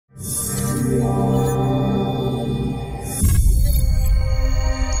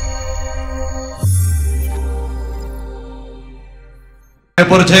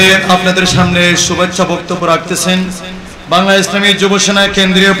পর্যায়ে আপনাদের সামনে শুভেচ্ছা বক্তব্য রাখতেছেন বাংলা ইসলামী যুব সেনা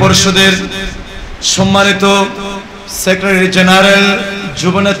কেন্দ্রীয় পরিষদের সম্মানিত সেক্রেটারি জেনারেল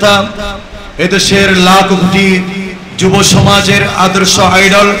যুবনেতা, এদেশের লাখ কোটি যুব সমাজের আদর্শ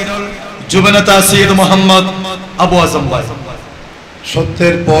আইডল যুবনেতা সৈয়দ মোহাম্মদ আবু আজম ভাই।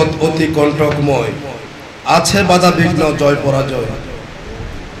 সত্যের পথ অতি কণ্টকময়, আছে বাধা বিঘ্ন জয় পরাজয়,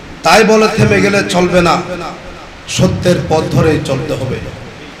 তাই বলে থেমে গেলে চলবে না, সত্যের পথ ধরেই চলতে হবে।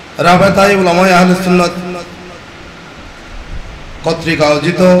 রাবেতায়ে উলামায়ে আহলে সুন্নাত কর্তৃক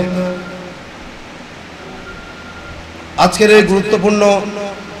আয়োজিত আজকের এই গুরুত্বপূর্ণ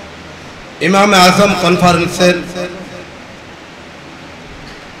ইমামে আজম কনফারেন্সের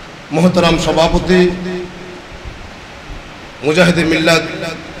মোহতারাম সভাপতি মুজাহিদে মিল্লাত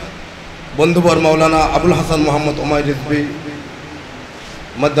বন্ধুবর মাওলানা আবুল হাসান মোহাম্মদ ওমাইর রিজভী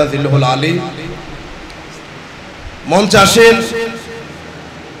মাদ্দাজিল্লাহুল আলী, মঞ্চে আসেন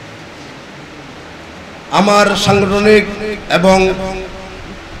আমার সাংগঠনিক এবং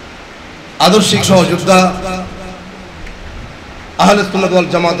আদর্শিক সহযোদ্ধা আহলে সুন্নাত ওয়াল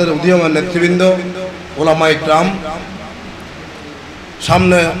জামাতের উদীয়মান নেতৃবৃন্দ, ওলামায়ে কিরাম,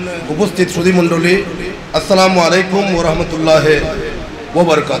 সামনে উপস্থিত সুধীমণ্ডলী, আসসালামু আলাইকুম ওয়া রাহমাতুল্লাহি ওয়া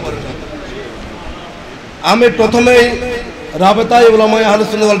বারাকাতুহু। আমি প্রথমেই রাবেতায়ে উলামায়ে আহলে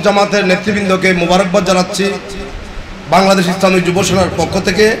সুন্নাত ওয়াল জামাতের নেতৃবৃন্দকে মোবারকবাদ জানাচ্ছি বাংলাদেশ ইসলামী যুব সেনার পক্ষ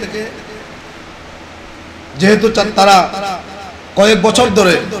থেকে, যেহেতু তারা কয়েক বছর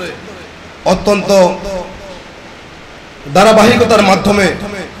ধরে অত্যন্ত ধারাবাহিকতার মাধ্যমে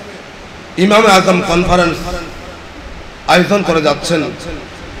ইমামে আজম কনফারেন্স আয়োজন করে যাচ্ছেন।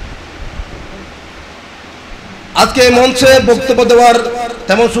 আজকে এই মঞ্চে বক্তব্য দেওয়ার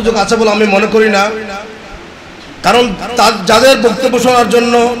তেমন সুযোগ আছে বলে আমি মনে করি না, কারণ যাদের বক্তব্য শোনার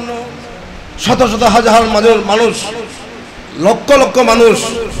জন্য শত শত হাজার মানুষ, লক্ষ লক্ষ মানুষ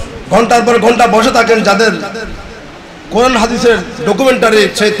ঘন্টার পর ঘন্টা বসে থাকেন, যাদের কোরআন হাদিসের ডকুমেন্টারি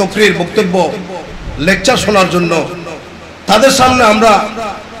সেই তকরির বক্তব্য লেকচার শোনার জন্য, তাদের সামনে আমরা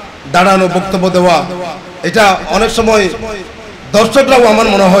দাঁড়ানো বক্তব্য দেওয়া, এটা অনেক সময় দর্শকরাও আমার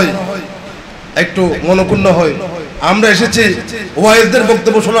মনে হয় একটু মনক্ষুণ্ণ হয়। আমরা এসেছি ওয়াইজদের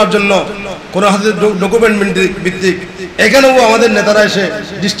বক্তব্য শোনার জন্য, কোরআন হাদিসের ডকুমেন্ট ভিত্তিক, এখানেও আমাদের নেতারা এসে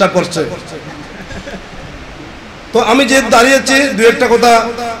ডিস্টার্ব করছে। তো আমি যে দাঁড়িয়েছি দু একটা কথা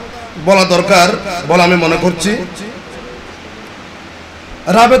বলা দরকার বলে আমি মনে করছি।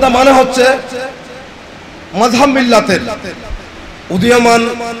 রাবেতা মানে হচ্ছে মাযহাব মিল্লাতের উদীয়মান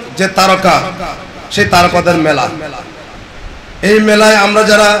যে তারকা, সেই তারকাদের মেলা। এই মেলায় আমরা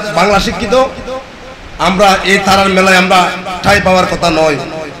যারা বাংলা শিক্ষিত, আমরা এই তারার মেলায় আমরা ঠাঁই পাওয়ার কথা নয়।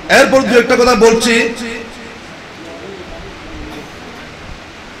 এরপর দু একটা কথা বলছি।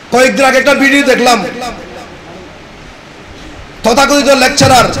 কয়েকদিন আগে একটা ভিডিও দেখলাম, তথাকথিত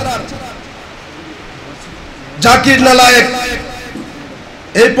লেকচারার জাকির নালায়েক,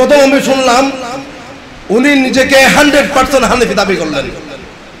 এই প্রথম আমি শুনলাম উনি নিজেকে 100% হানাফি দাবি করলেন।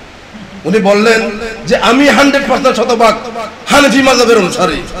 উনি বললেন যে আমি 100% শতভাগ হানাফি মাযহাবের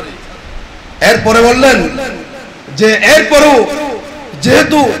অনুসারী। এরপরে বললেন যে এরপরও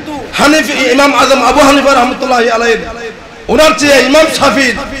যেহেতু হানাফি ইমাম আজম আবু হানিফা রাহমাতুল্লাহি আলাইহি ওনার চেয়ে ইমাম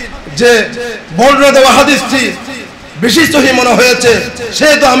শাফিঈর যে বর্ণনা দেওয়া হাদিসটি বেশি সহিহ মনে হয়েছে,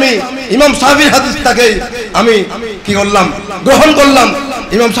 সেহেতু আমি ইমাম শাফিঈর হাদিসটাকে আমি কি করলাম, গ্রহণ করলাম।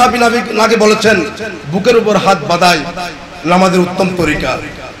 ইমাম শাফিঈ নাকি বলেছেন বুকের উপর হাত বাঁধায় নামাজের উত্তম তরিকা।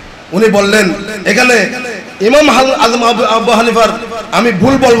 উনি বললেন এখানে ইমাম আজম আবু হানিফার আমি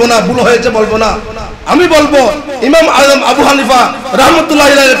ভুল বলবো না, ভুল হয়েছে বলবো না, আমি বলবো ইমাম আজম আবু হানিফা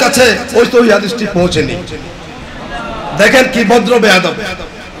রাহমাতুল্লাহি আলাইহির কাছে ওই সহিহ হাদিসটি পৌঁছেনি। দেখেন কি ভদ্র বেয়াদব,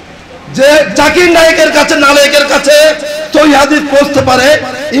 যে জাকির নায়েকের কাছে, নালায়েকের কাছে সহিহ হাদিস পৌঁছতে পারে,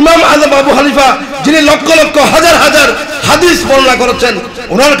 ইমাম আজম আবু হানিফা যিনি লক্ষ লক্ষ হাজার হাজার হাদিস বর্ণনা করেছেন,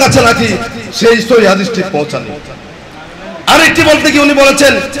 ওনার কাছে নাকি সেই সহিহ হাদিসটি পৌঁছানি। আরেকটি বলতে কি উনি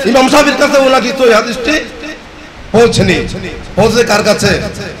বলেছেন ইমাম শাফিঈর কাছে নাকি সহিহ হাদিসটি পৌঁছেনি। পৌঁছে কার কাছে?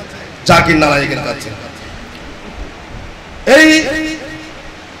 জাকির নালায়েকের কাছে। এই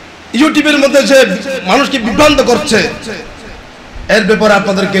ইউটিউবের মধ্যে যে মানুষকে বিভ্রান্ত করছে, এর ব্যাপারে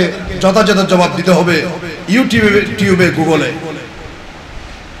আপনাদেরকে যথাযথ জবাব দিতে হবে ইউটিউবে, গুগলে।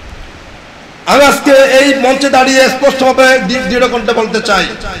 আমি আজকে এই মঞ্চে দাঁড়িয়ে স্পষ্টভাবে দৃঢ় কণ্ঠে বলতে চাই,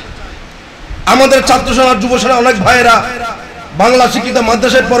 আমাদের ছাত্র সেনা, যুব সেনা অনেক ভাইয়েরা বাংলা শিক্ষিত,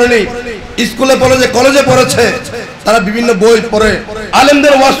 মাদ্রাসায় পড়েনি, স্কুলে পড়েছে, কলেজে পড়েছে, তারা বিভিন্ন বই পড়ে,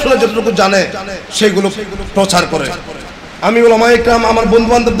 আলেমদের ওয়াজ শুনে যতটুকু জানে সেগুলো প্রচার করে। আমি ওলামায়ে কিরাম, আমার বন্ধু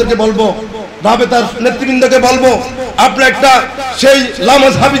বান্ধবদেরকে বলবো, রাবেতার নেতৃবৃন্দকে বলবো, আপনি একটা সেই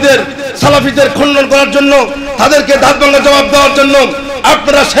লামাজহাবিদের সালাফিদের খণ্ডন করার জন্য, তাদেরকে দাঁত ভাঙা জবাব দেওয়ার জন্য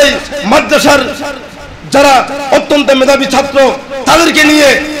আপনারা সেই মাদ্রাসার যারা অত্যন্ত মেধাবী ছাত্র তাদেরকে নিয়ে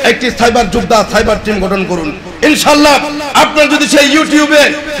একটি সাইবার যোদ্ধা সাইবার টিম গঠন করুন। ইনশাআল্লাহ আপনারা যদি সেই ইউটিউবে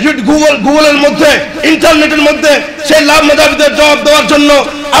গুগলের মধ্যে ইন্টারনেটের মধ্যে সেই লামাজহাবিদের জবাব দেওয়ার জন্য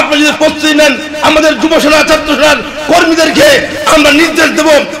আপনি যদি প্রস্তুতি নেন, আমাদের যুব সেনা ছাত্র সেনার কর্মীদেরকে আমরা নির্দেশ দেব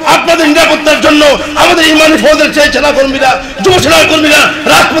আপনাদের নিরাপত্তার জন্য আমাদের ইমানি ফৌজের সেই সেনা কর্মীরা, যুব সেনার কর্মীরা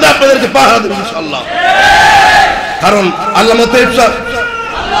রাজপথে আপনাদেরকে পাহারা দেবে ইনশাআল্লাহ। কারণ আল্লামা তৈয়ব সাহেব,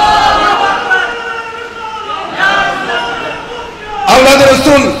 আওলাদে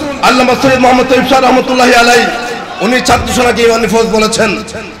রাসূল আল্লামা সৈয়দ মুহাম্মদ তৈয়ব সাহেব রহমাতুল্লাহি আলাইহি, উনি ছাত্র সেনাকে ইমানি ফৌজ বলেছেন।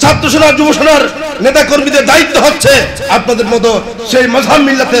 ছাত্র সেনা যুব সেনার নেতা কর্মীদের দায়িত্ব হচ্ছে আপনাদের মতো সেই মাযহাব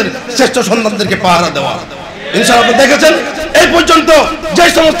মিল্লাতের শ্রেষ্ঠ সন্তানদেরকে পাহারা দেওয়া। ইনশাআল্লাহ আপনি দেখেছেন এই পর্যন্ত যে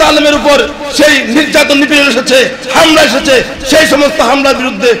সমস্ত আলেমের উপর সেই নির্যাতন নিপীড়ন এসেছে, হামলা এসেছে, সেই সমস্ত হামলার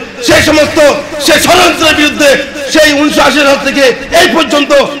বিরুদ্ধে, সেই সমস্ত সেই ষড়যন্ত্রের বিরুদ্ধে সেই 1980 সাল থেকে এই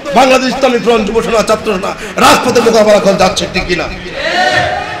পর্যন্ত বাংলাদেশ ইসলামী ফ্রন্ট যুব সেনা ছাত্র সেনা রাজপথে মোকাবেলা করে যাচ্ছে, ঠিক কিনা?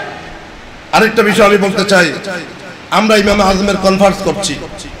 আরেকটা বিষয় আমি বলতে চাই, আমরা ইমাম আজমের কনফারেন্স করছি,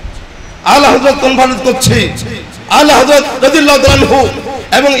 আলা হযরত কনফারেন্স করছি, আলা হযরত রাদিয়াল্লাহু তাআলা আনহু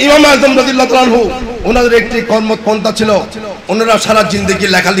এবং ইমাম আজম রাদিয়াল্লাহু তাআলা আনহু, ওনাদের একটি কর্মপন্থা ছিল, ওনারা সারা জিন্দেগি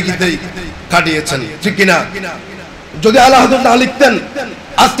লেখালেখিতেই কাটিয়েছেন, ঠিক কিনা? যদি আলা হযরত না লিখতেন,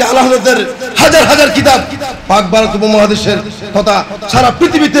 আজকে আলা হযরতের হাজার হাজার কিতাব পাক ভারত উপমহাদেশের তথা সারা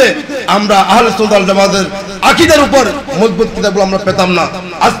পৃথিবীতে আমরা আহলে সুন্নাত ওয়াল জামাতের আকীদার উপর মজবুত কিতাবগুলো আমরা পেতাম না।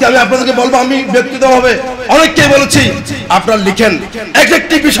 আজকে আমি আপনাদেরকে বলবো, আমি ব্যক্তিগতভাবে অনেককে বলেছি, আপনারা লিখেন, এক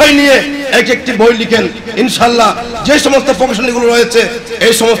একটি বিষয় নিয়ে এক একটি বই লিখেন। ইনশাআল্লাহ যে সমস্ত প্রকাশনীগুলো রয়েছে,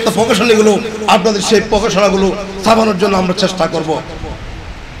 এই সমস্ত প্রকাশনীগুলো আপনাদের সেই প্রকাশনাগুলো ছাপানোর জন্য আমরা চেষ্টা করব।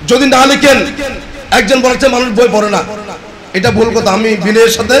 যদি না লিখেন, একজন বলেছে মানুষ বই পড়ে না, এটা ভুল কথা। আমি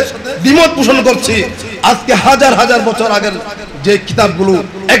বিনয়ের সাথে দ্বিমত পোষণ করছি। আজকে হাজার হাজার বছর আগের যে কিতাবগুলো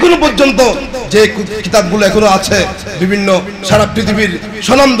এখনো পর্যন্ত, যে কিতাবগুলো এখনো আছে বিভিন্ন সারা পৃথিবীর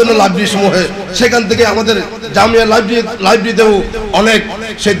স্বনামধন্য লাইব্রেরি সমূহে, সেখান থেকে আমাদের জামিয়া লাইব্রেরিতেও অনেক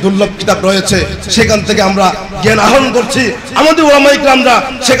সেই দুর্লভ কিতাব রয়েছে, সেখান থেকে আমরা জ্ঞান আহরণ করছি। আমাদের উলামায়ে কিরামরা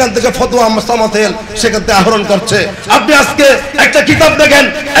সেখান থেকে ফতোয়া মাসামাতেল সেখান থেকে আহরণ করছে। আপনি আজকে একটা কিতাব দেখেন,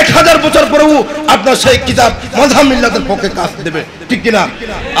 1000 বছর পরেও আপনার সেই কিতাব মাযহাব মিল্লাতের পক্ষে কাজ দেবে, ঠিক কিনা?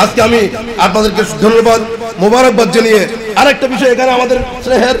 আজকে আমি আপনাদেরকে ধন্যবাদ মোবারকবাদ জানিয়ে আরেকটা বিষয়, এখানে আমাদের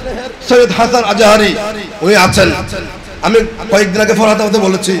স্নেহের সৈয়দ হাসান আজহারি উনি আছেন। আমি কয়েকদিন আগে ফরহাতে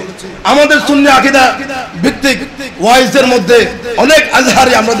বলেছি, আমাদের সুন্নি আকীদা ভিত্তিক ওয়াইজের মধ্যে অনেক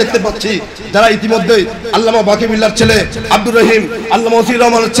আজহারি আমরা দেখতে পাচ্ছি, যারা ইতিমধ্যে আল্লামা বাকিবিল্লাহর ছেলে আব্দুর রহিম, আল্লামা ওসির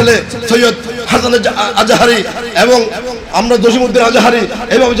রহমানের ছেলে সৈয়দ হাসান আজহারি এবং আমরা জসিমউদ্দিন আজহারি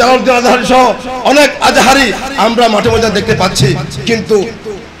এবং জালালউদ্দিন আজহারি সহ অনেক আজহারি আমরা মাঠে ময়দানে দেখতে পাচ্ছি। কিন্তু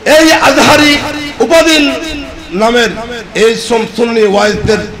এই আজহারি উপাধি নামের এই সুন্নি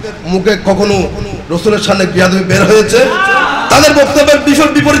ওয়াইজদের মুখে কখনো রাসূলের সামনে বিয়াদবি বের হয়েছে? তাদের বক্তব্যের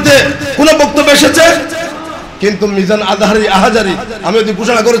বিপরীতে কোন বক্তব্য এসেছে? কিন্তু মিজান আহাজারি আমি যদি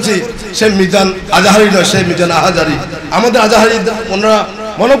ঘোষণা করেছি, সে মিজান আজহারি নয়, সে মিজান আহাজারি। আমাদের আজহারি ওনারা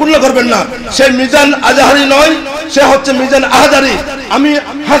মনোক্ষুণ্ণ করবেন না, সে মিজান আজহারি নয়, সে হচ্ছে মিজান আহাজারি। আমি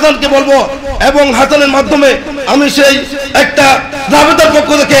হাসানকে বলবো এবং হাসানের মাধ্যমে আমি সেই একটা রাবেতার পক্ষ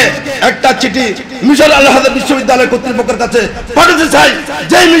থেকে একটা চিঠি মিশর আল আজহার বিশ্ববিদ্যালয় কর্তৃপক্ষের কাছে পাঠাতে চাই,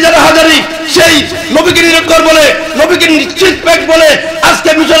 যে মিজান আহাজারি সেই নবীকে নিরক্ষর বলে, নবীকে নিশ্চিত পেক বলে আজকে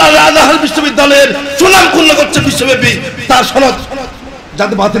মিশর আল আজহার বিশ্ববিদ্যালয়ের সুনাম ক্ষুণ্ণ করছে বিশ্বব্যাপী, তার সনদ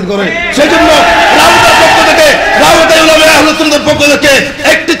যাতে বাতিল করে। সেই জন্য রাবেতার পক্ষ থেকে, রাবেতায়ে উলামায়ে আহলে সুন্নাতের পক্ষ থেকে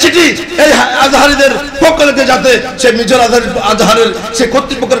একটি চিঠি এই আজহারিদের পক্ষ থেকে যাতে সে মিশর আজহারের সে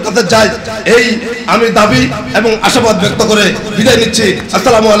কর্তৃপক্ষের কাছে যায়, এই আমি দাবি এবং আশাবাদ ব্যক্ত করে বিদায় নিচ্ছি।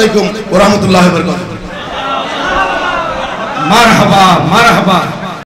 আসসালামু আলাইকুম ওয়া রাহমাতুল্লাহি ওয়া বারাকাতুহু। মারহাবা মারহাবা।